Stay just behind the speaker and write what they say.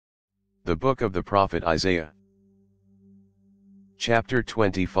The Book of the Prophet Isaiah. Chapter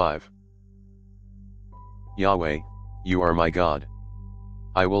 25. Yahweh, you are my God.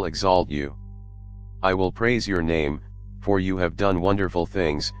 I will exalt you. I will praise your name, for you have done wonderful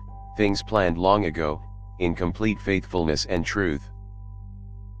things, things planned long ago, in complete faithfulness and truth.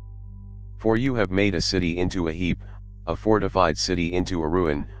 For you have made a city into a heap, a fortified city into a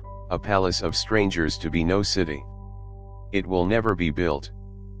ruin, a palace of strangers to be no city. It will never be built.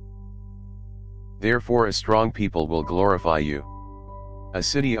 Therefore a strong people will glorify you. A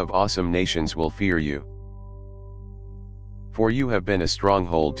city of awesome nations will fear you. For you have been a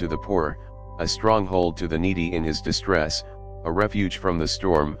stronghold to the poor, a stronghold to the needy in his distress, a refuge from the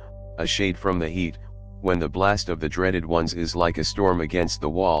storm, a shade from the heat, when the blast of the dreaded ones is like a storm against the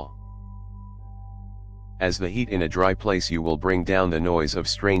wall. As the heat in a dry place you will bring down the noise of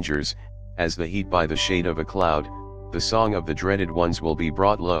strangers, as the heat by the shade of a cloud, the song of the dreaded ones will be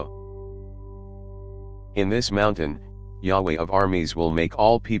brought low. In this mountain, Yahweh of armies will make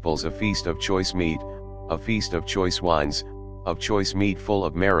all peoples a feast of choice meat, a feast of choice wines, of choice meat full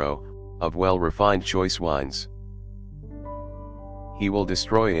of marrow, of well-refined choice wines. He will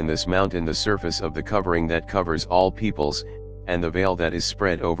destroy in this mountain the surface of the covering that covers all peoples, and the veil that is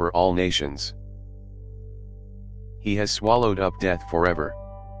spread over all nations. He has swallowed up death forever.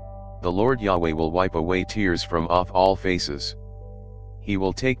 The Lord Yahweh will wipe away tears from off all faces. He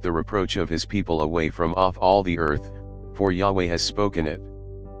will take the reproach of his people away from off all the earth, for Yahweh has spoken it.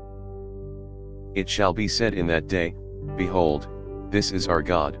 It shall be said in that day, Behold, this is our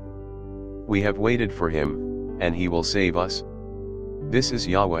God. We have waited for him, and he will save us. This is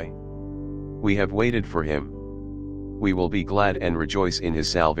Yahweh. We have waited for him. We will be glad and rejoice in his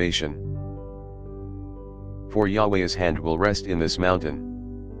salvation. For Yahweh's hand will rest in this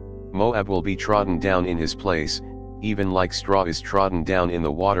mountain. Moab will be trodden down in his place, even like straw is trodden down in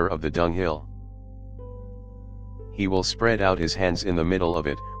the water of the dunghill. He will spread out his hands in the middle of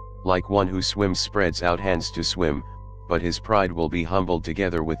it, like one who swims spreads out hands to swim, but his pride will be humbled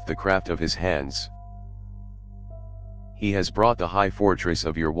together with the craft of his hands. He has brought the high fortress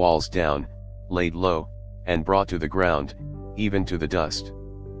of your walls down, laid low, and brought to the ground, even to the dust.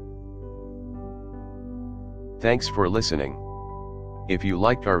 Thanks for listening. If you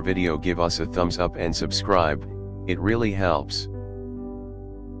liked our video, give us a thumbs up and subscribe, it really helps.